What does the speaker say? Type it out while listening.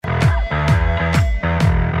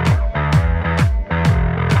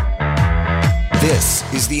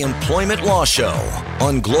is the Employment Law Show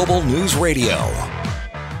on Global News Radio.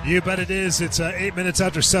 You bet it is. It's 8 minutes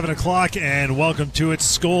after 7 o'clock, and welcome to it.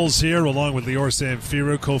 Scholes here, along with Lior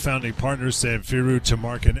Samfiru, co-founding partners Samfiru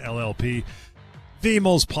Tamarkin LLP, the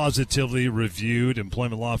most positively reviewed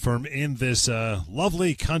employment law firm in this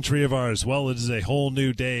lovely country of ours. Well, it is a whole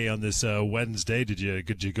new day on this Wednesday. Did you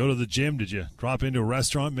go to the gym? Did you drop into a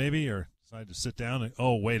restaurant maybe, or decide to sit down? And,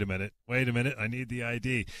 oh, wait a minute. I need the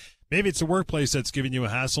ID. Maybe it's the workplace that's giving you a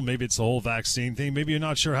hassle. Maybe it's the whole vaccine thing. Maybe you're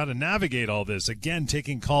not sure how to navigate all this. Again,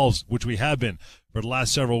 taking calls, which we have been for the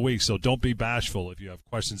last several weeks. So don't be bashful if you have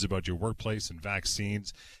questions about your workplace and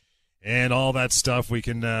vaccines and all that stuff. We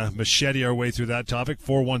can machete our way through that topic.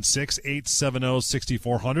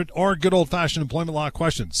 416-870-6400, or good old-fashioned employment law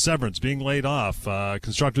questions. Severance, being laid off,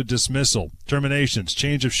 constructive dismissal, terminations,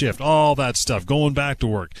 change of shift, all that stuff. Going back to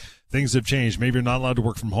work. Things have changed. Maybe you're not allowed to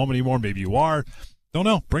work from home anymore. Maybe you are. Don't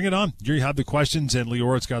know. Bring it on. You have the questions, and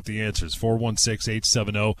Lior's got the answers.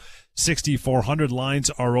 416-870-6400. Lines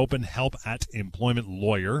are open.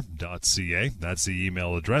 help@employmentlawyer.ca. That's the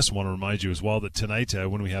email address. I want to remind you as well that tonight,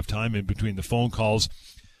 when we have time in between the phone calls,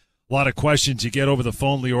 a lot of questions you get over the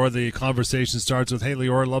phone, Lior. The conversation starts with, hey,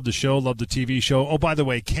 Lior, love the show, love the TV show. Oh, by the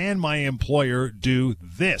way, can my employer do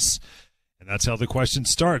this? And that's how the question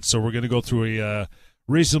starts. So we're going to go through a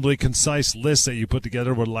reasonably concise list that you put together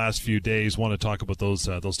over the last few days. Want to talk about those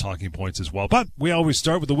talking points as well. But we always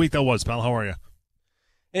start with the week that was. Pal, how are you?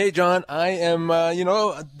 Hey, John. I am,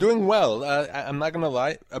 doing well. I'm not going to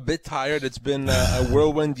lie. A bit tired. It's been a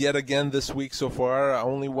whirlwind yet again this week so far.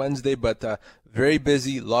 Only Wednesday, but very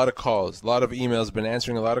busy. A lot of calls, a lot of emails. Been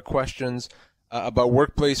answering a lot of questions about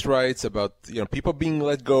workplace rights, about people being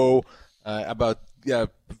let go, about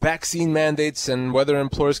vaccine mandates and whether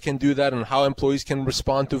employers can do that and how employees can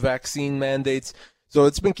respond to vaccine mandates. So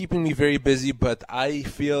it's been keeping me very busy, but I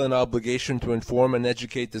feel an obligation to inform and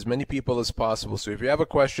educate as many people as possible. So if you have a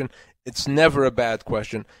question, it's never a bad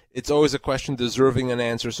question. It's always a question deserving an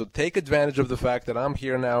answer. So take advantage of the fact that I'm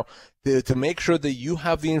here now to make sure that you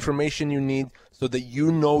have the information you need so that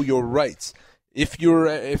you know your rights. If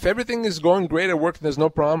everything is going great at work and there's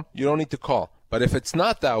no problem, you don't need to call. But if it's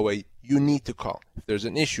not that way, you need to call. If there's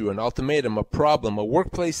an issue, an ultimatum, a problem, a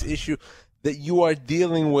workplace issue that you are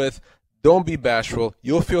dealing with, don't be bashful.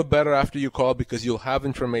 You'll feel better after you call because you'll have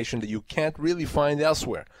information that you can't really find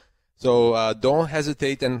elsewhere. So don't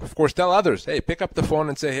hesitate. And, of course, tell others, hey, pick up the phone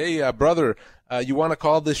and say, hey, brother, you want to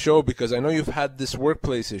call this show because I know you've had this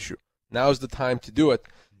workplace issue. Now's the time to do it.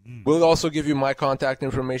 We'll also give you my contact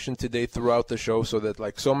information today throughout the show so that,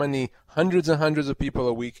 like so many hundreds and hundreds of people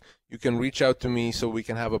a week, you can reach out to me so we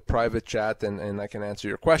can have a private chat and I can answer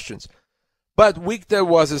your questions. But week that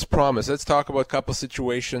was as promised. Let's talk about a couple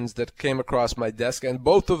situations that came across my desk, and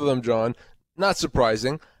both of them, John, not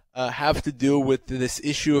surprising, have to do with this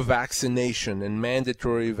issue of vaccination and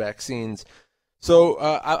mandatory vaccines. So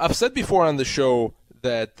I've said before on the show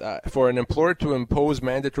that for an employer to impose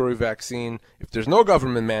mandatory vaccine, if there's no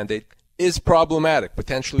government mandate, is problematic,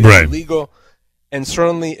 potentially illegal. And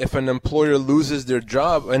certainly if an employee loses their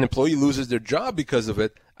job because of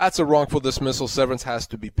it, that's a wrongful dismissal. Severance has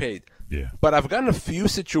to be paid. Yeah. But I've gotten a few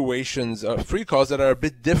situations, free calls that are a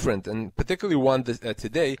bit different, and particularly one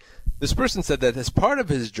today. This person said that as part of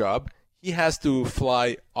his job, he has to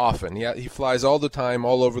fly often. He flies all the time,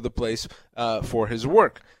 all over the place for his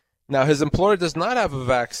work. Now, his employer does not have a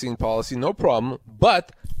vaccine policy, no problem,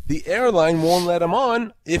 but the airline won't let him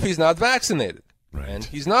on if he's not vaccinated. Right. And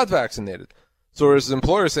he's not vaccinated. So his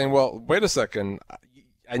employer is saying, well, wait a second,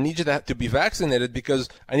 I need you to be vaccinated because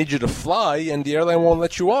I need you to fly and the airline won't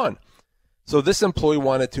let you on. So this employee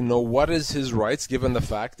wanted to know what is his rights given the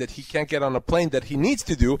fact that he can't get on a plane that he needs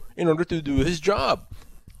to do in order to do his job.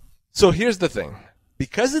 So here's the thing.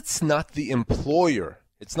 Because it's not the employer,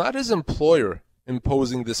 it's not his employer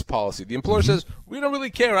imposing this policy. The employer says, we don't really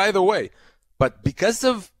care either way. But because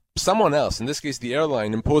of someone else, in this case the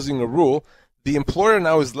airline, imposing a rule, the employer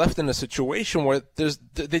now is left in a situation where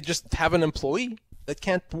they just have an employee that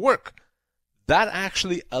can't work. That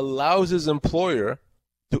actually allows his employer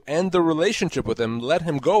to end the relationship with him, let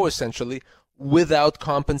him go essentially without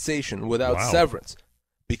compensation, without severance.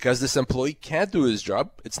 Because this employee can't do his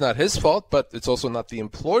job. It's not his fault, but it's also not the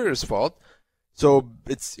employer's fault. So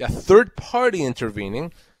it's a third party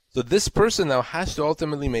intervening. So this person now has to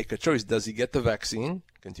ultimately make a choice. Does he get the vaccine,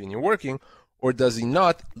 continue working, or does he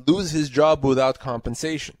not, lose his job without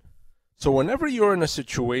compensation? So whenever you're in a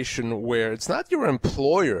situation where it's not your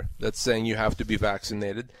employer that's saying you have to be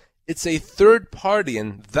vaccinated, it's a third party,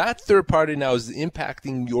 and that third party now is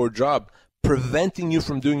impacting your job, preventing you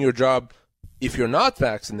from doing your job if you're not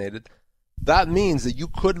vaccinated, that means that you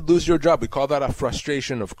could lose your job. We call that a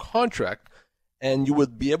frustration of contract, and you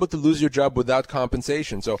would be able to lose your job without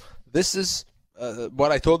compensation. So this is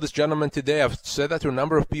what I told this gentleman today. I've said that to a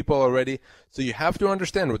number of people already. So you have to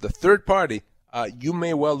understand, with the third party, you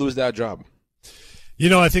may well lose that job. You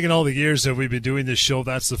know, I think in all the years that we've been doing this show,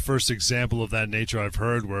 that's the first example of that nature I've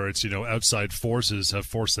heard, where it's, outside forces have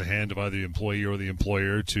forced the hand of either the employee or the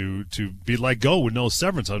employer to be let go with no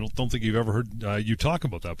severance. I don't think you've ever heard you talk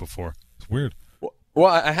about that before. It's weird. Well,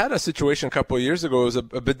 I had a situation a couple of years ago. It was a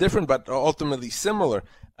bit different, but ultimately similar.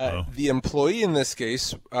 The employee in this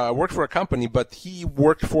case worked for a company, but he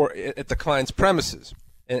worked at the client's premises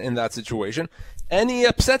in that situation. And he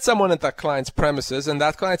upset someone at that client's premises, and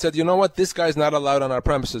that client said, you know what, this guy's not allowed on our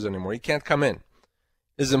premises anymore. He can't come in.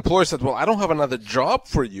 His employer said, well, I don't have another job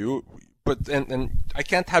for you, and I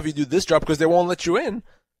can't have you do this job because they won't let you in.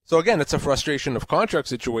 So again, it's a frustration of contract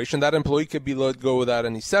situation. That employee could be let go without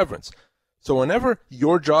any severance. So whenever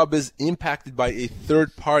your job is impacted by a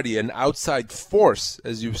third party, an outside force,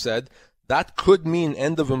 as you've said, that could mean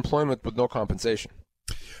end of employment with no compensation.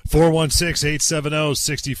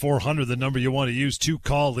 416-870-6400, the number you want to use to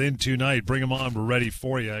call in tonight. Bring them on. We're ready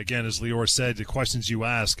for you. Again, as Lior said, the questions you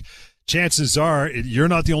ask, chances are you're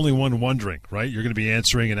not the only one wondering, right? You're going to be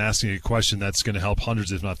answering and asking a question that's going to help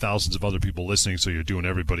hundreds, if not thousands, of other people listening, so you're doing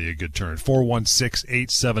everybody a good turn.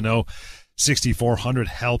 416-870-6400,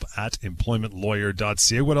 help at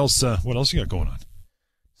employmentlawyer.ca. What else you got going on?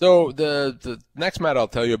 So the next matter I'll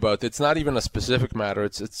tell you about, it's not even a specific matter.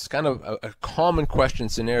 It's kind of a common question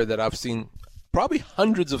scenario that I've seen probably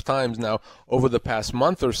hundreds of times now over the past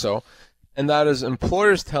month or so, and that is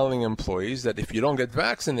employers telling employees that if you don't get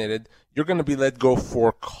vaccinated, you're going to be let go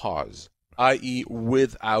for cause, i.e.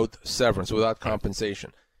 without severance, without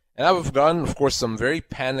compensation. And I've gotten, of course, some very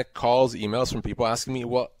panicked calls, emails from people asking me,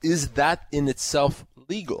 well, is that in itself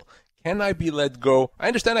legal? Can I be let go? I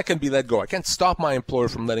understand I can be let go. I can't stop my employer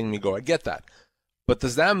from letting me go. I get that. But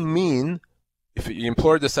does that mean if the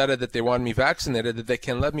employer decided that they want me vaccinated, that they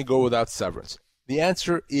can let me go without severance? The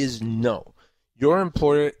answer is no. Your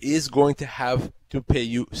employer is going to have to pay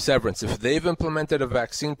you severance. If they've implemented a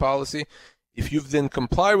vaccine policy, if you then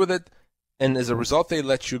comply with it, and as a result they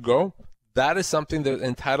let you go, that is something that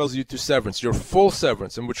entitles you to severance, your full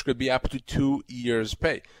severance, and which could be up to 2 years'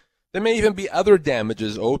 pay. There may even be other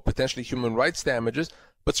damages owed, potentially human rights damages,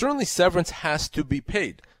 but certainly severance has to be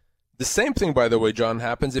paid. The same thing, by the way, John,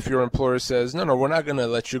 happens if your employer says, no, we're not going to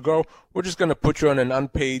let you go. We're just going to put you on an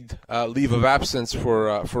unpaid leave of absence for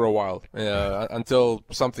a while until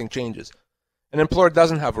something changes. An employer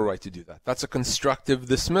doesn't have a right to do that. That's a constructive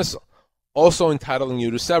dismissal, also entitling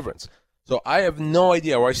you to severance. So I have no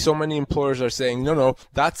idea why so many employers are saying, no,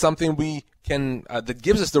 that's something we can that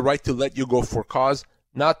gives us the right to let you go for cause.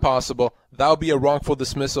 Not possible. That would be a wrongful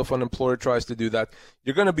dismissal if an employer tries to do that.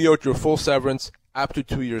 You're going to be owed your full severance up to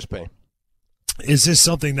 2 years' pay. Is this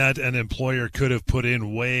something that an employer could have put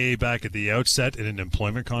in way back at the outset in an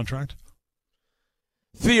employment contract?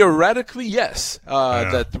 Theoretically, yes.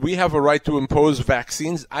 That we have a right to impose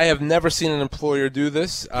vaccines. I have never seen an employer do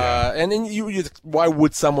this. And then why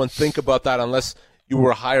would someone think about that unless you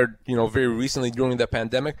were hired, very recently during the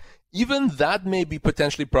pandemic? Even that may be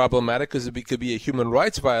potentially problematic because it could be a human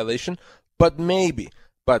rights violation, but maybe.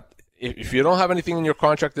 But if you don't have anything in your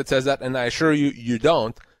contract that says that, and I assure you, you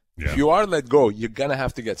don't, if you are let go, you're going to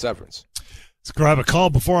have to get severance. Let's grab a call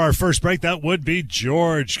before our first break. That would be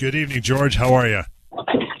George. Good evening, George. How are you?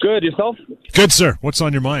 Good. Yourself? Good, sir. What's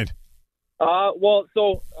on your mind?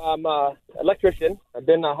 So I'm an electrician. I've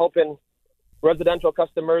been helping residential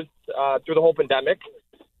customers through the whole pandemic.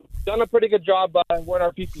 Done a pretty good job wearing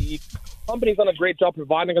our PPE. Company's done a great job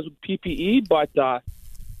providing us with PPE, but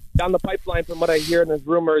down the pipeline, from what I hear, and there's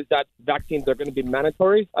rumors that vaccines are going to be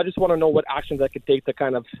mandatory. I just want to know what actions I could take to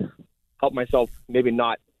kind of help myself maybe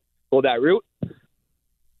not go that route.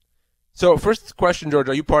 So first question, George,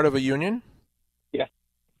 are you part of a union? Yeah.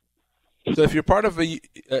 So if you're part of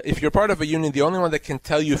a union, the only one that can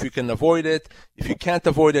tell you if you can avoid it, if you can't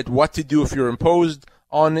avoid it, what to do if you're imposed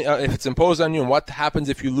on, if it's imposed on you, and what happens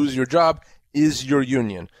if you lose your job, is your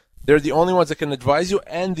union. They're the only ones that can advise you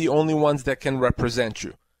and the only ones that can represent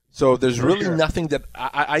you. So there's really nothing that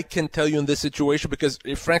I can tell you in this situation, because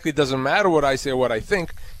it frankly doesn't matter what I say or what I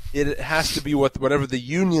think. It has to be whatever the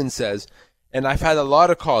union says. And I've had a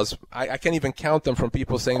lot of calls. I can't even count them from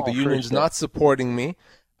people saying the union's not supporting me.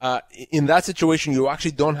 In that situation, you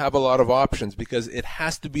actually don't have a lot of options because it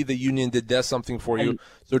has to be the union that does something for you.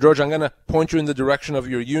 So, George, I'm going to point you in the direction of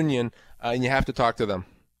your union, and you have to talk to them.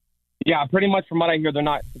 Yeah, pretty much from what I hear, they're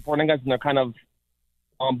not supporting us, and they're kind of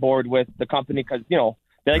on board with the company because,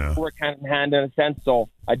 they like to work hand in hand in a sense. So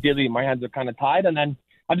ideally, my hands are kind of tied. And then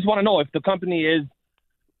I just want to know if the company is,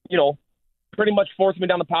 pretty much forcing me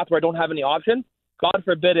down the path where I don't have any options. God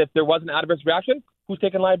forbid if there was an adverse reaction, who's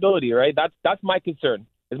taking liability, right? That's my concern.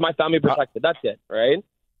 Is my family protected? That's it, right?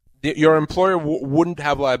 Your employer wouldn't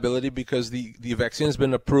have liability because the vaccine has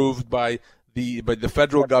been approved by the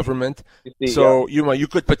federal government. So you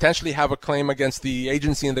could potentially have a claim against the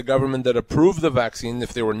agency and the government that approved the vaccine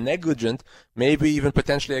if they were negligent, maybe even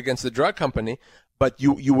potentially against the drug company. But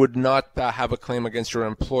you would not have a claim against your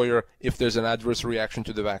employer if there's an adverse reaction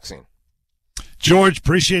to the vaccine. George,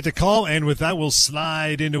 appreciate the call. And with that, we'll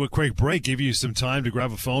slide into a quick break, give you some time to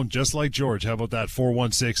grab a phone just like George. How about that?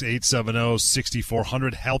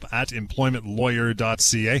 416-870-6400,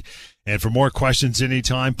 help@employmentlawyer.ca. And for more questions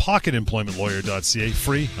anytime, pocketemploymentlawyer.ca,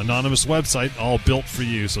 free, anonymous website, all built for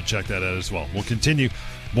you. So check that out as well. We'll continue.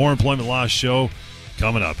 More Employment Law Show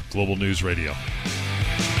coming up. Global News Radio.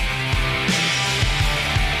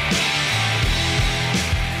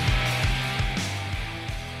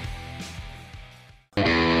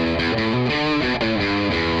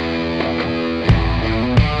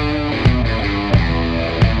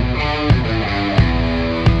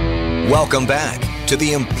 Welcome back to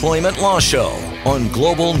the Employment Law Show on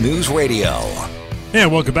Global News Radio. And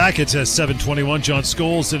welcome back. It's 7:21. John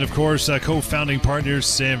Scholes and, of course, co-founding partners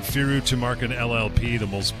Sam Firu, Tumarkin LLP, the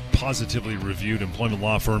most positively reviewed employment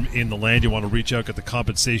law firm in the land. You want to reach out, get the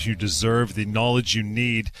compensation you deserve, the knowledge you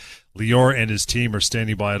need. Lior and his team are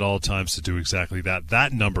standing by at all times to do exactly that.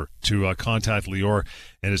 That number to contact Lior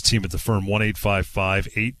and his team at the firm,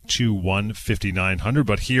 1-855-821-5900.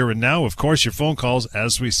 But here and now, of course, your phone calls,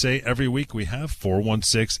 as we say every week, we have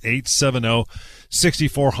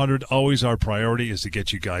 416-870-6400. Always our priority is to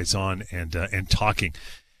get you guys on and talking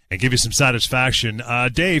and give you some satisfaction.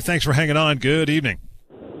 Dave, thanks for hanging on. Good evening.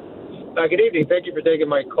 Good evening. Thank you for taking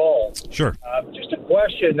my call. Sure. Just a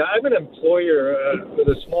question. I'm an employer with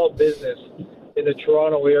a small business in the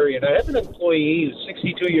Toronto area, and I have an employee who's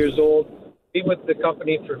 62 years old, been with the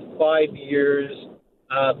company for 5 years,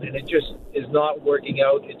 and it just is not working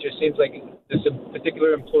out. It just seems like this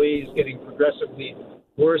particular employee is getting progressively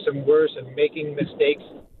worse and worse and making mistakes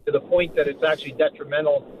to the point that it's actually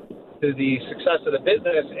detrimental to the success of the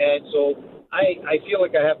business. And so I feel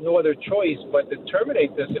like I have no other choice but to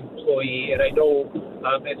terminate this employee, and I know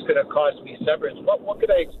it's going to cost me severance. What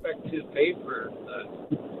could I expect to pay for that?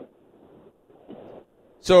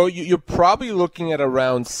 So you're probably looking at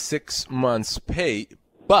around 6 months' pay,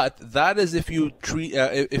 but that is if you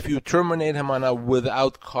terminate him on a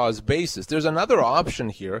without cause basis. There's another option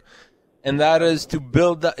here, and that is to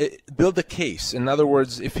build a case. In other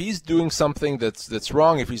words, if he's doing something that's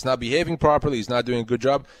wrong, if he's not behaving properly, he's not doing a good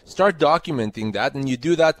job, start documenting that, and you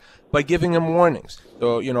do that by giving him warnings.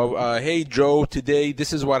 So, hey, Joe, today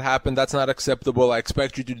this is what happened. That's not acceptable. I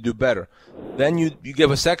expect you to do better. Then you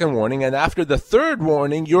give a second warning, and after the third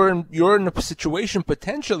warning, you're in a situation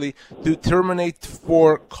potentially to terminate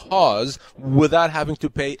for cause without having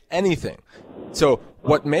to pay anything. So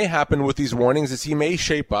what may happen with these warnings is he may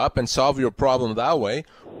shape up and solve your problem that way,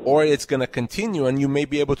 or it's going to continue and you may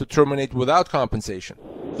be able to terminate without compensation.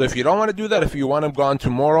 So if you don't want to do that, if you want him gone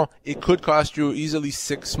tomorrow, it could cost you easily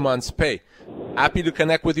 6 months' pay. Happy to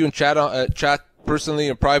connect with you and chat personally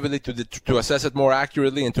or privately to assess it more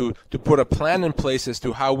accurately and to put a plan in place as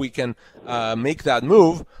to how we can make that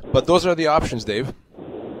move. But those are the options, Dave.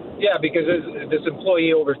 Yeah, because this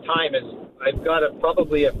employee over time I've got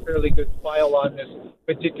probably a fairly good file on this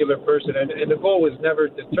particular person, and the goal was never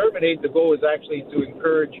to terminate. The goal is actually to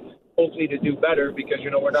encourage, hopefully, to do better, because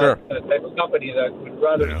we're not the type of company that would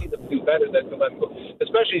rather see them do better than to let go.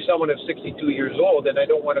 Especially someone of 62 years old, and I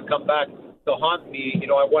don't want to come back to haunt me.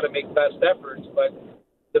 I want to make best efforts, but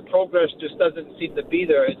the progress just doesn't seem to be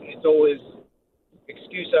there. It's always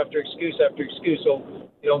excuse after excuse after excuse. So,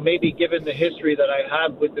 maybe given the history that I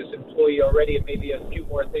have with this employee already, and maybe a few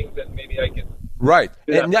more things, and maybe I can. Right.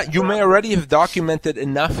 And you may already have documented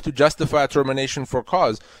enough to justify a termination for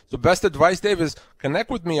cause. So best advice, Dave, is connect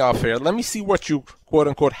with me off air. Let me see what you, quote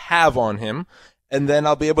unquote, have on him. And then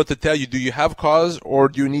I'll be able to tell you, do you have cause or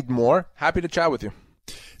do you need more? Happy to chat with you.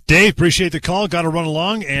 Dave, appreciate the call. Got to run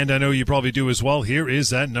along, and I know you probably do as well. Here is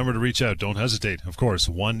that number to reach out. Don't hesitate. Of course,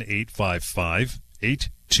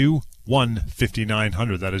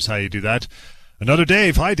 1-855-821-5900. That is how you do that. Another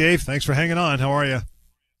Dave. Hi, Dave. Thanks for hanging on. How are you?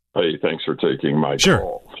 Hey, thanks for taking my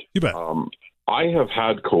call. You bet. I have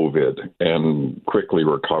had COVID and quickly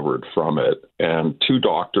recovered from it, and 2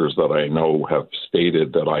 doctors that I know have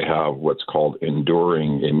stated that I have what's called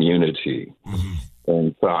enduring immunity. Mm-hmm.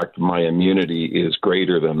 In fact, my immunity is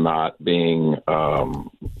greater than that being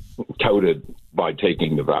touted by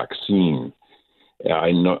taking the vaccine.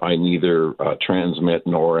 I neither transmit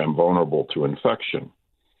nor am vulnerable to infection.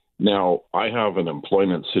 Now, I have an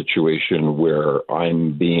employment situation where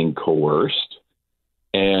I'm being coerced,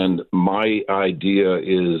 and my idea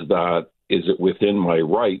is it within my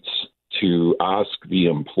rights to ask the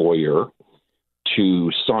employer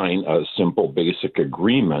to sign a simple basic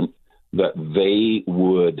agreement that they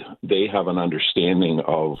have an understanding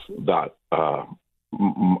of that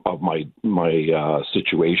of my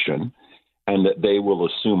situation, and that they will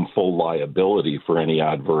assume full liability for any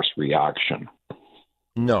adverse reaction.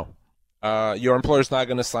 No. Your employer's not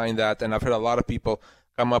going to sign that, and I've heard a lot of people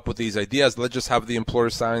come up with these ideas. Let's just have the employer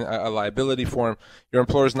sign a liability form. Your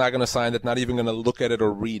employer's not going to sign it, not even going to look at it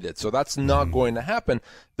or read it. So that's not going to happen.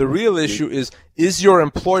 The real issue is your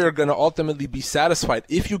employer going to ultimately be satisfied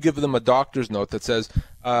if you give them a doctor's note that says,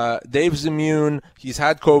 Dave's immune, he's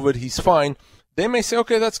had COVID, he's fine. They may say,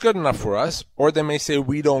 okay, that's good enough for us. Or they may say,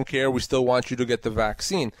 we don't care, we still want you to get the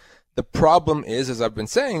vaccine. The problem is, as I've been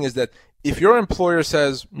saying, is that if your employer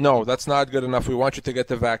says, no, that's not good enough, we want you to get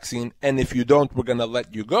the vaccine, and if you don't, we're going to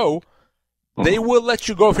let you go, they will let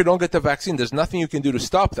you go if you don't get the vaccine. There's nothing you can do to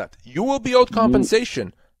stop that. You will be owed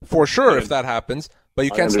compensation, for sure, if that happens, but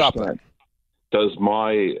you can't stop that. Does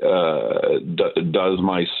my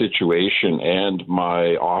situation and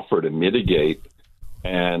my offer to mitigate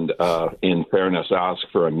and, in fairness, ask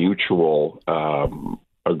for a mutual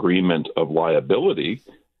agreement of liability,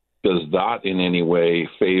 does that in any way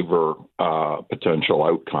favor potential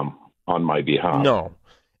outcome on my behalf? No,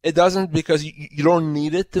 it doesn't, because you don't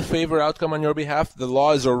need it to favor outcome on your behalf. The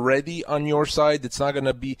law is already on your side. It's not going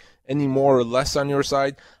to be any more or less on your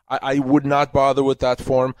side. I would not bother with that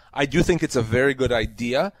form. I do think it's a very good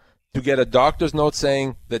idea to get a doctor's note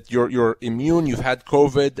saying that you're immune, you've had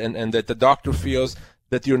COVID, and that the doctor feels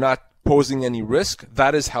that you're not posing any risk.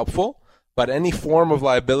 That is helpful. But any form of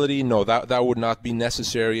liability, no, that would not be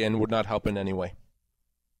necessary and would not help in any way.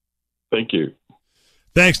 Thank you.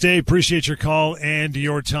 Thanks, Dave. Appreciate your call and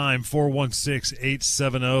your time.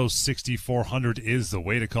 416-870-6400 is the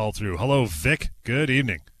way to call through. Hello, Vic. Good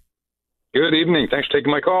evening. Good evening. Thanks for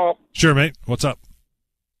taking my call. Sure, mate. What's up?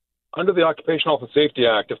 Under the Occupational Health and Safety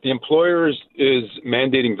Act, if the employer is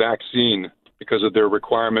mandating vaccine because of their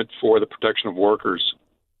requirement for the protection of workers,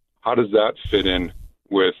 how does that fit in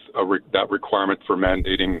with that requirement for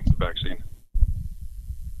mandating the vaccine?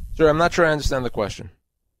 Sir, I'm not sure I understand the question.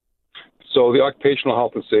 So the Occupational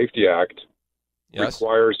Health and Safety Act Yes.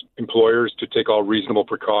 requires employers to take all reasonable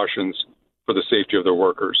precautions for the safety of their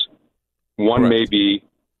workers. One Correct. may be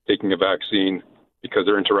taking a vaccine because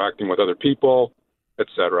they're interacting with other people,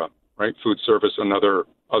 etc., right? Food service and other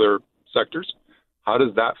sectors. How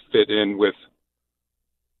does that fit in with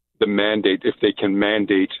the mandate, if they can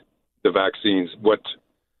mandate the vaccines? What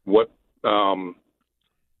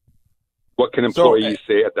can employees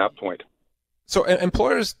say at that point? So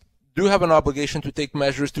employers do have an obligation to take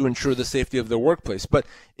measures to ensure the safety of their workplace. But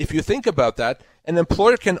if you think about that, an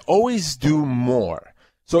employer can always do more.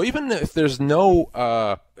 So even if there's no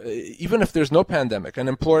pandemic, an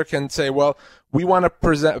employer can say, well, we want to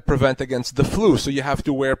prevent against the flu, so you have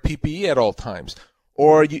to wear PPE at all times.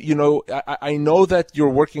 Or, I know that you're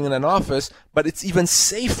working in an office, but it's even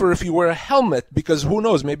safer if you wear a helmet, because who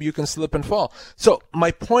knows, maybe you can slip and fall. So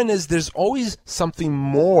my point is, there's always something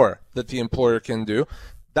more that the employer can do.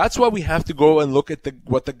 That's why we have to go and look at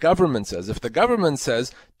what the government says. If the government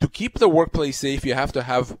says to keep the workplace safe, you have to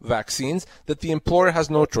have vaccines, that the employer has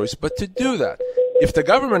no choice but to do that. If the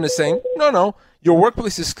government is saying, no, your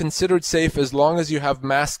workplace is considered safe as long as you have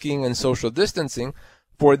masking and social distancing,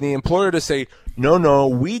 for the employer to say, no,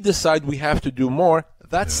 we decide we have to do more,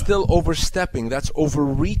 that's still overstepping. That's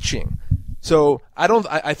overreaching. So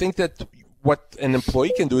I think that what an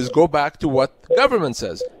employee can do is go back to what the government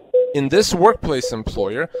says. In this workplace,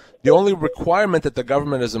 employer, the only requirement that the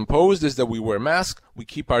government has imposed is that we wear masks, we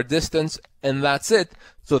keep our distance, and that's it.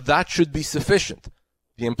 So that should be sufficient.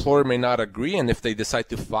 The employer may not agree, and if they decide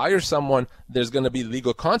to fire someone, there's going to be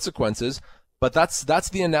legal consequences. But that's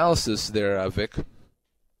the analysis there, Vic.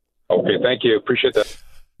 Okay, thank you. Appreciate that.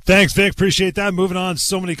 Thanks, Vic. Appreciate that. Moving on.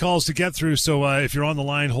 So many calls to get through. So if you're on the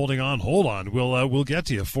line, hold on. We'll get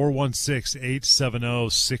to you.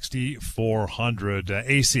 416-870-6400.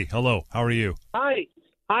 AC, hello. How are you? Hi,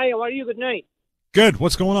 how are you? Good night. Good.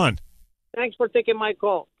 What's going on? Thanks for taking my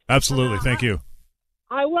call. Absolutely. Thank you.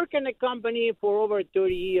 I work in a company for over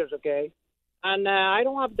 30 years, okay? And I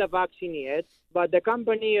don't have the vaccine yet, but the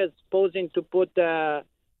company is supposing to put a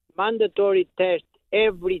mandatory test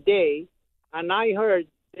every day, and I heard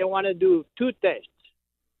they want to do 2 tests.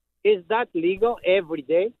 Is that legal every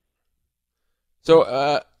day? So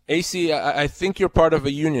AC, I think you're part of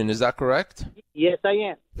a union. Is that correct? Yes, I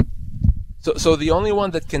am. So the only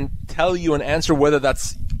one that can tell you and answer whether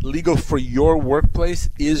that's legal for your workplace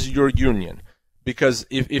is your union. Because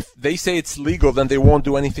if they say it's legal, then they won't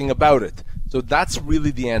do anything about it. So that's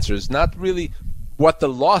really the answer. It's not really what the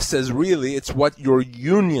law says, really. It's what your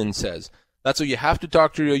union says. That's why you have to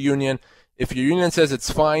talk to your union. If your union says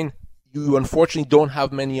it's fine, you unfortunately don't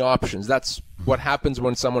have many options. That's what happens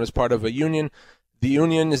when someone is part of a union. The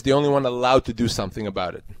union is the only one allowed to do something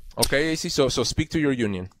about it. Okay, AC? So speak to your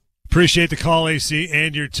union. Appreciate the call, AC,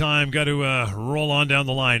 and your time. Got to roll on down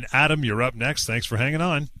the line. Adam, you're up next. Thanks for hanging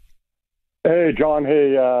on. Hey, John.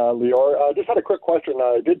 Hey, Lior. Just had a quick question.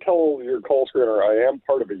 I did tell your call screener I am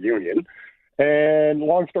part of a union. And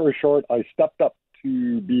long story short, I stepped up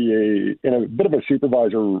to be in a bit of a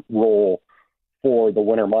supervisor role for the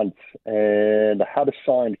winter months and had a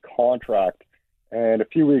signed contract. And a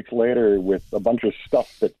few weeks later, with a bunch of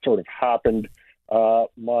stuff that sort of happened,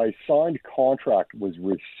 my signed contract was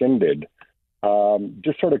rescinded.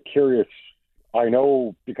 Just sort of curious. I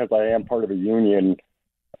know because I am part of a union,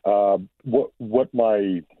 what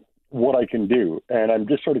I can do, and I'm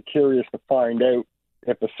just sort of curious to find out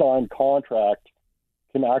if the signed contract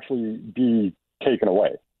can actually be taken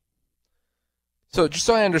away. So just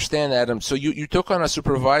so I understand, Adam, so you took on a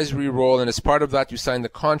supervisory role, and as part of that, you signed the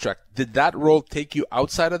contract. Did that role take you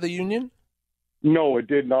outside of the union? No, it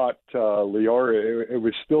did not, Lior. It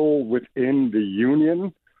was still within the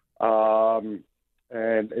union. And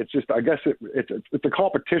it's just, I guess it's a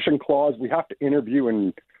competition clause. We have to interview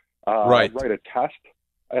and write a test.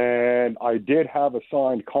 And I did have a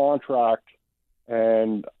signed contract.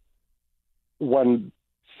 And when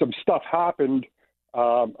some stuff happened,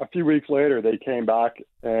 a few weeks later, they came back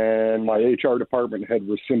and my HR department had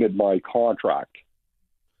rescinded my contract.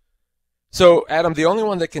 So, Adam, the only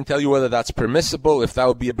one that can tell you whether that's permissible, if that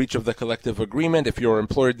would be a breach of the collective agreement, if your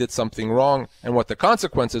employer did something wrong, and what the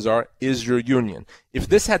consequences are, is your union. If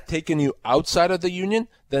this had taken you outside of the union,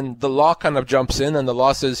 then the law kind of jumps in and the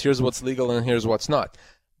law says, here's what's legal and here's what's not.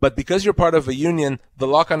 But because you're part of a union, the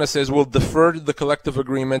law kind of says, we'll defer to the collective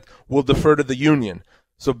agreement, we'll defer to the union.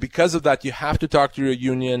 So because of that, you have to talk to your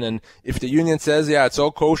union, and if the union says, yeah, it's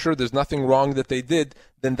all kosher, there's nothing wrong that they did,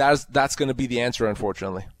 then that's going to be the answer,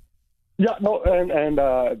 unfortunately. Yeah, no, and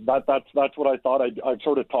that's what I thought. I've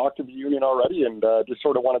sort of talked to the union already, and just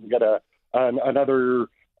sort of wanted to get another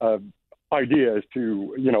idea as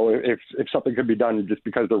to, if something could be done just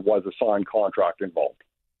because there was a signed contract involved.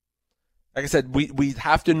 Like I said, we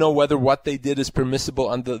have to know whether what they did is permissible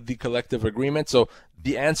under the collective agreement. So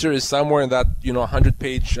the answer is somewhere in that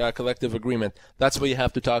 100-page collective agreement. That's where you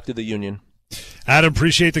have to talk to the union. Adam,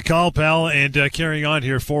 appreciate the call, pal. And carrying on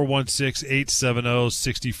here,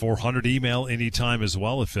 416-870-6400. Email anytime as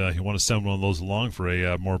well if you want to send one of those along for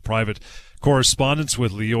a more private correspondence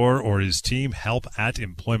with Lior or his team,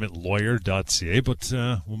 help@employmentlawyer.ca. But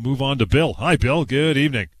we'll move on to Bill. Hi, Bill. Good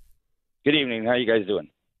evening. Good evening. How are you guys doing?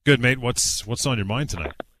 Good, mate. What's on your mind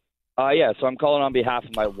tonight? So I'm calling on behalf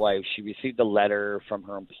of my wife. She received a letter from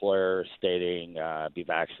her employer stating be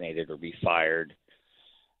vaccinated or be fired.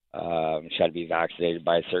 She had to be vaccinated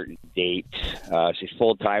by a certain date. She's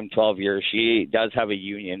full-time, 12 years. She does have a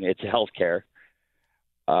union. It's healthcare.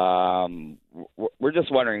 We're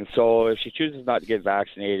just wondering, so if she chooses not to get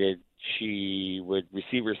vaccinated, she would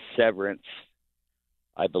receive her severance,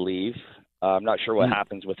 I believe. I'm not sure what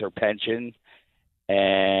happens with her pension.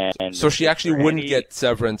 And so she actually wouldn't get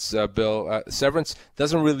severance, Bill. Severance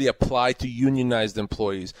doesn't really apply to unionized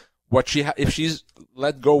employees. If she's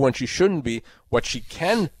let go when she shouldn't be, what she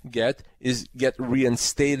can get is get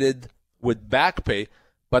reinstated with back pay,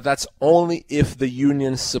 but that's only if the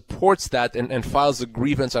union supports that and files a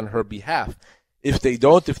grievance on her behalf. If they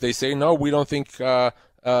don't, if they say, no, we don't think the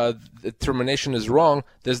termination is wrong,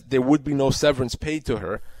 there would be no severance paid to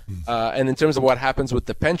her. And in terms of what happens with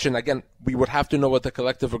the pension, again, we would have to know what the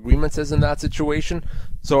collective agreement says in that situation.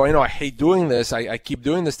 So, I hate doing this. I keep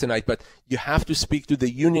doing this tonight, but you have to speak to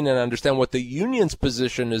the union and understand what the union's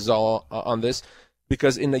position is all on this,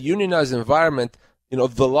 because in a unionized environment,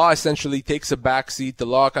 the law essentially takes a backseat. The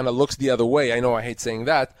law kind of looks the other way. I know I hate saying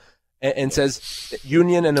that. And says,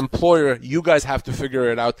 union and employer, you guys have to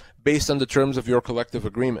figure it out based on the terms of your collective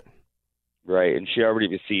agreement. Right, and she already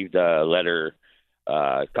received a letter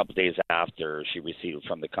a couple days after she received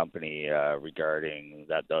from the company regarding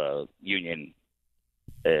that the union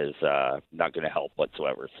is not going to help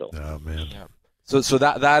whatsoever. So, oh man, yeah. So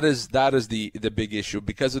that is the big issue.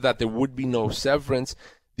 Because of that, there would be no severance.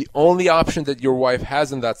 The only option that your wife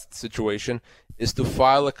has in that situation is to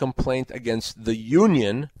file a complaint against the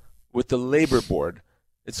union with the labor board.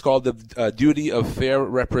 It's called the duty of fair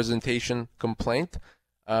representation complaint.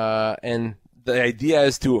 And the idea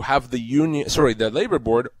is to have the labor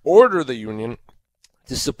board order the union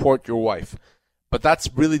to support your wife. But that's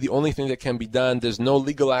really the only thing that can be done. There's no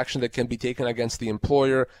legal action that can be taken against the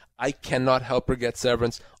employer. I cannot help her get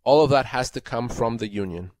severance. All of that has to come from the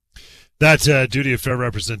union. That duty of fair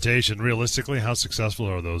representation, realistically, how successful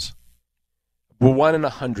are those? We're 1 in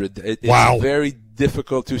 100. It's very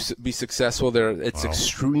difficult to be successful there. It's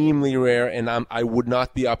extremely rare, and I would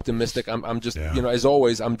not be optimistic. I'm just, as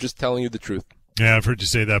always, I'm just telling you the truth. Yeah, I've heard you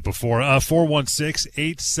say that before.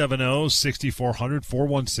 416-870-6400,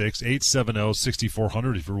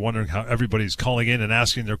 416-870-6400. If you're wondering how everybody's calling in and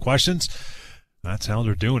asking their questions, that's how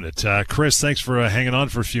they're doing it. Chris, thanks for hanging on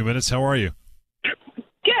for a few minutes. How are you?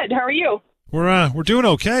 Good. How are you? We're doing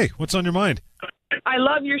okay. What's on your mind? I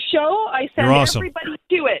love your show. I send everybody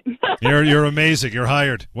to it. You're amazing. You're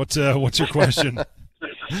hired. What's your question?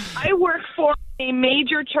 I work for a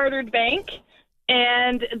major chartered bank,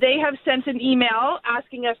 and they have sent an email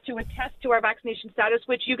asking us to attest to our vaccination status,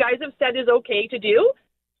 which you guys have said is okay to do.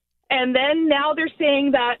 And then now they're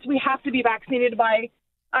saying that we have to be vaccinated by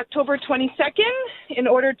October 22nd in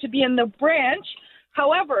order to be in the branch.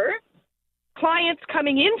 However, clients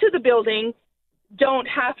coming into the building don't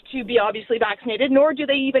have to be obviously vaccinated, nor do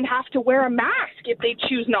they even have to wear a mask if they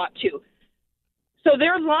choose not to. So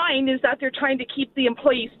their line is that they're trying to keep the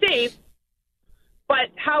employees safe, but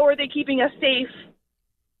how are they keeping us safe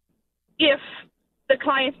if the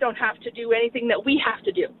clients don't have to do anything that we have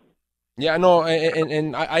to do? Yeah, no,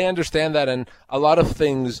 and I understand that, and a lot of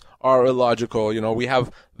things are illogical. We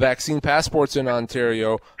have vaccine passports in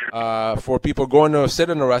Ontario for people going to sit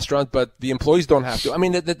in a restaurant, but the employees don't have to. I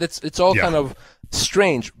mean, it's all kind of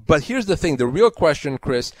strange. But here's the thing. The real question,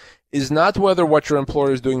 Chris, is not whether what your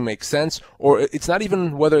employer is doing makes sense, or it's not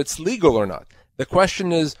even whether it's legal or not. The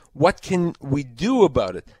question is, what can we do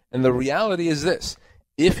about it? And the reality is this.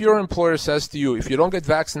 If your employer says to you, if you don't get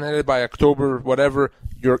vaccinated by October, whatever,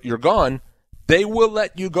 you're gone, they will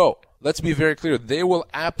let you go. Let's be very clear. They will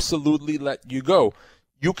absolutely let you go.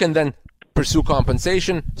 You can then pursue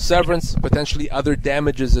compensation, severance, potentially other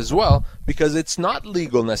damages as well, because it's not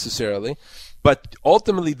legal necessarily. But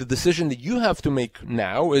ultimately, the decision that you have to make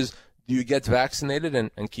now is, do you get vaccinated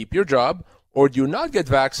and keep your job, or do you not get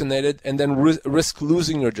vaccinated and then risk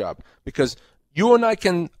losing your job? Because you and I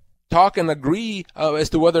can talk and agree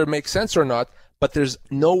as to whether it makes sense or not, but there's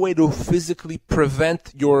no way to physically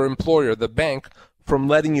prevent your employer, the bank, from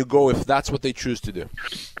letting you go if that's what they choose to do.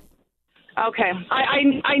 Okay.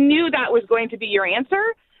 I knew that was going to be your answer.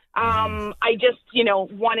 I just,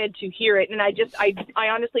 wanted to hear it. And I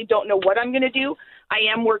honestly don't know what I'm going to do. I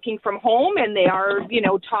am working from home, and they are,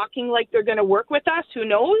 talking like they're going to work with us. Who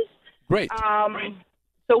knows? Great.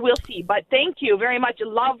 So we'll see. But thank you very much.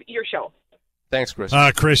 Love your show. Thanks, Chris.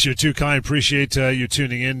 Chris, you're too kind. Appreciate you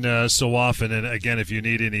tuning in so often. And again, if you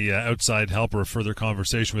need any outside help or a further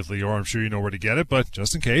conversation with Lior, I'm sure you know where to get it. But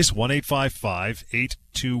just in case,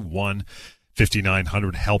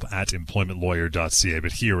 1-855-821-5900, help@employmentlawyer.ca.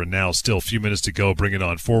 But here and now, still a few minutes to go. Bring it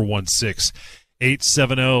on.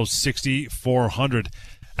 416-870-6400.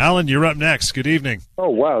 Alan, you're up next. Good evening. Oh,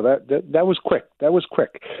 wow. That was quick.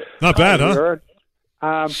 Not bad, huh?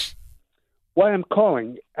 Why I'm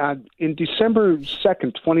calling, in December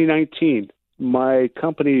 2nd, 2019, my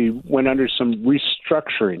company went under some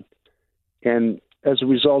restructuring. And as a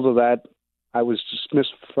result of that, I was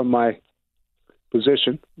dismissed from my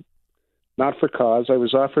position, not for cause. I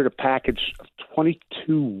was offered a package of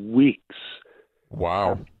 22 weeks.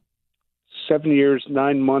 Wow. 7 years,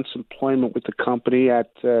 9 months employment with the company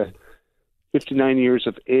at 59 years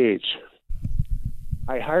of age.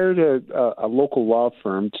 I hired a local law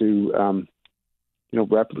firm to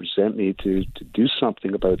represent me to do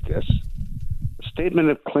something about this. A statement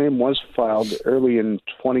of claim was filed early in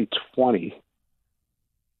 2020.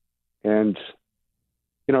 And,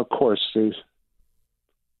 of course, the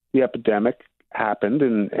epidemic happened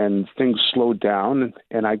and things slowed down.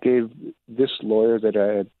 And I gave this lawyer that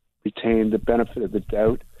I had retained the benefit of the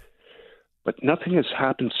doubt. But nothing has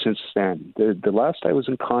happened since then. The last I was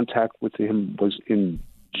in contact with him was in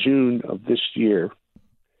June of this year.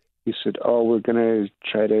 He said, we're going to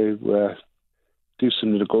try to do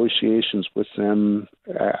some negotiations with them.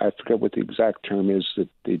 I forget what the exact term is that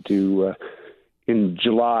they do in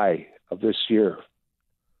July of this year.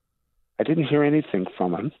 I didn't hear anything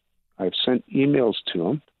from him. I've sent emails to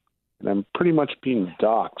him, and I'm pretty much being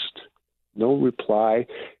doxxed. No reply.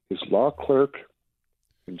 His law clerk,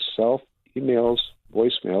 himself, emails,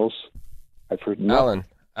 voicemails. I've heard nothing.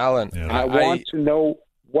 Alan, I want to know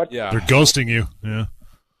what... They're ghosting you. Yeah.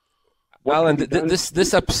 Alan,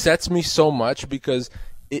 this upsets me so much because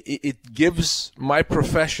it gives my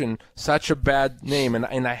profession such a bad name,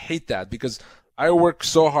 and I hate that because I work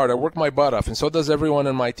so hard. I work my butt off, and so does everyone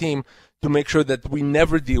on my team to make sure that we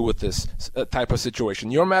never deal with this type of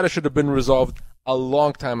situation. Your matter should have been resolved a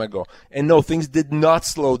long time ago. And no, things did not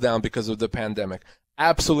slow down because of the pandemic.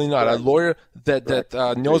 Absolutely not. A lawyer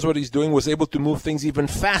that knows what he's doing was able to move things even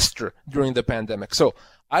faster during the pandemic. So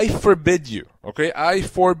I forbid you, okay? I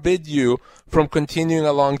forbid you from continuing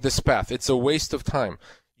along this path. It's a waste of time.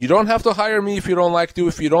 You don't have to hire me if you don't like to.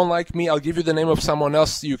 If you don't like me, I'll give you the name of someone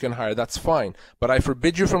else you can hire. That's fine. But I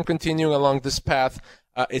forbid you from continuing along this path.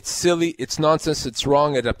 It's silly. It's nonsense. It's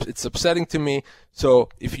wrong. It's upsetting to me. So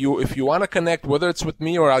if you want to connect, whether it's with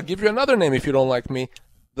me or I'll give you another name if you don't like me,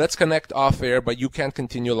 let's connect off air, but you can't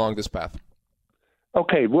continue along this path.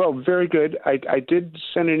 Okay, well, very good. I did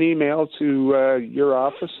send an email to your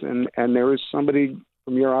office, and there is somebody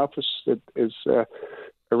from your office that is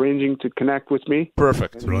arranging to connect with me.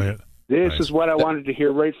 Perfect. Brilliant. This is what I wanted to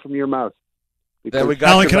hear right from your mouth. Then we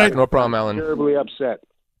got Alan, you back. No problem, Alan. Terribly upset.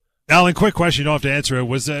 Alan, quick question. You don't have to answer it.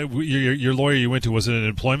 Was that your lawyer you went to? Was it an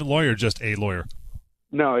employment lawyer or just a lawyer?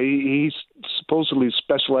 No, he's supposedly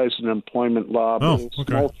specialized in employment law, but it's a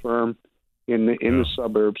small firm in the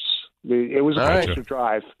suburbs. It was a closer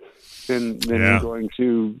drive than going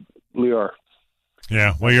to Lior.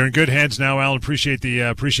 Yeah, well, you're in good hands now, Alan. Appreciate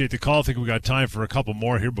the call. I think we got time for a couple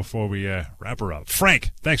more here before we wrap her up.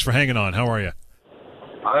 Frank, thanks for hanging on. How are you?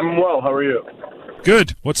 I'm well. How are you?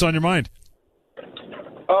 Good. What's on your mind?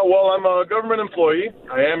 Well, I'm a government employee.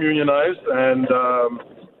 I am unionized, and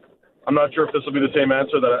I'm not sure if this will be the same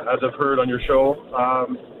answer as I've heard on your show.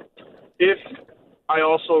 If I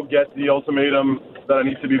also get the ultimatum that I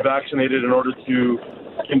need to be vaccinated in order to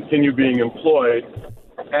continue being employed,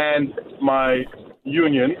 and my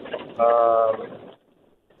union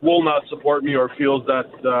will not support me or feels that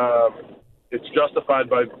it's justified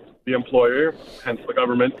by the employer, hence the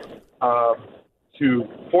government, to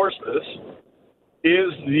force this,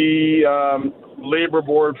 is the labor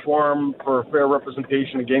board forum for fair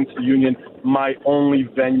representation against the union my only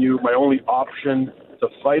venue, my only option to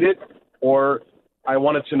fight it? Or I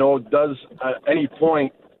wanted to know, does at any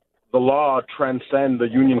point the law transcend the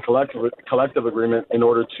union collective agreement in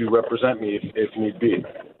order to represent me if need be?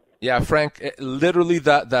 Yeah, Frank, literally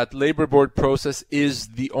that labor board process is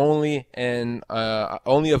the only and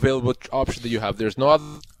only available option that you have. There's no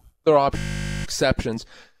other exceptions.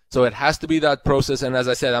 So it has to be that process. And as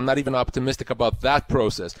I said, I'm not even optimistic about that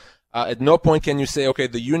process. At no point can you say, okay,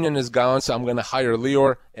 the union is gone, so I'm going to hire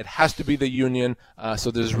Lior. It has to be the union.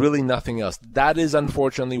 So there's really nothing else. That is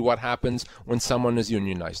unfortunately what happens when someone is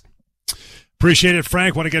unionized. Appreciate it,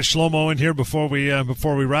 Frank. Want to get Shlomo in here before we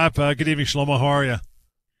wrap. Good evening, Shlomo. How are you?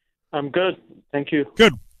 I'm good, thank you.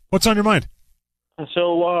 Good. What's on your mind?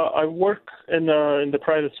 So I work in the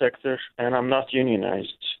private sector, and I'm not unionized.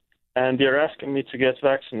 And they're asking me to get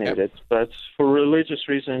vaccinated, but for religious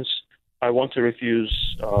reasons, I want to refuse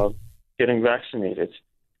getting vaccinated.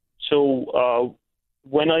 So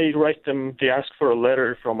when I write them, they ask for a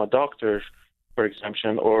letter from a doctor for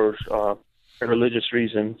exemption or a religious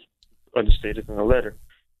reason stated in a letter.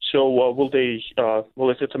 So will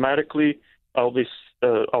it automatically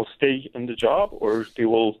I'll stay in the job, or they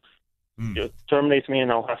will terminate me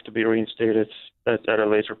and I'll have to be reinstated at a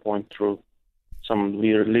later point through some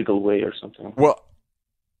legal way or something?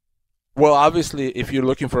 Well, obviously, if you're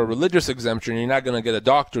looking for a religious exemption, you're not going to get a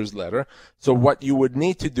doctor's letter. So what you would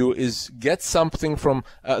need to do is get something from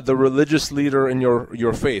the religious leader in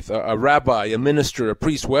your faith, a rabbi, a minister, a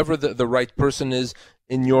priest, whoever the right person is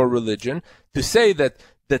in your religion, to say that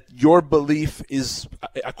your belief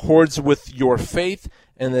accords with your faith,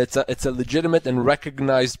 and it's a legitimate and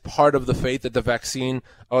recognized part of the faith that the vaccine,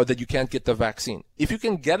 or that you can't get the vaccine. If you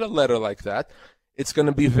can get a letter like that, it's going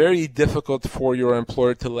to be very difficult for your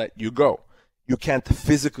employer to let you go. You can't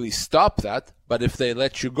physically stop that, but if they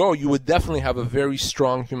let you go, you would definitely have a very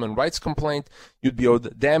strong human rights complaint. You'd be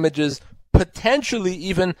owed damages, potentially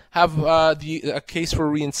even have a case for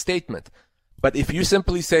reinstatement. But if you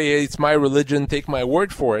simply say, hey, it's my religion, take my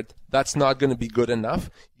word for it, that's not going to be good enough.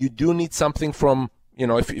 You do need something from,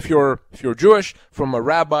 if you're Jewish, from a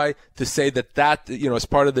rabbi to say that as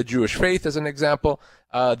part of the Jewish faith, as an example,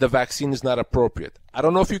 the vaccine is not appropriate. I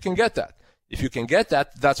don't know if you can get that. If you can get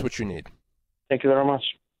that, that's what you need. Thank you very much.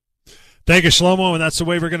 Thank you, Shlomo, and that's the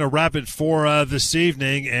way we're going to wrap it for this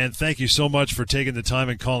evening. And thank you so much for taking the time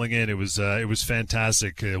and calling in. It was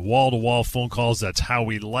fantastic. Wall-to-wall phone calls, that's how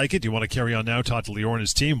we like it. You want to carry on now, talk to Lior and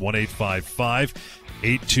his team,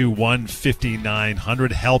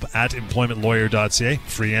 1-855-821-5900, help@employmentlawyer.ca.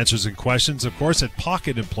 Free answers and questions, of course, at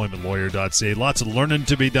pocketemploymentlawyer.ca. Lots of learning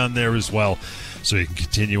to be done there as well, so you can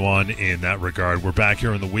continue on in that regard. We're back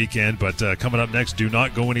here on the weekend, but coming up next, do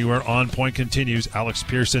not go anywhere. On Point continues. Alex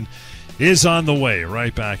Pearson is on the way,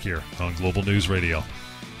 right back here on Global News Radio.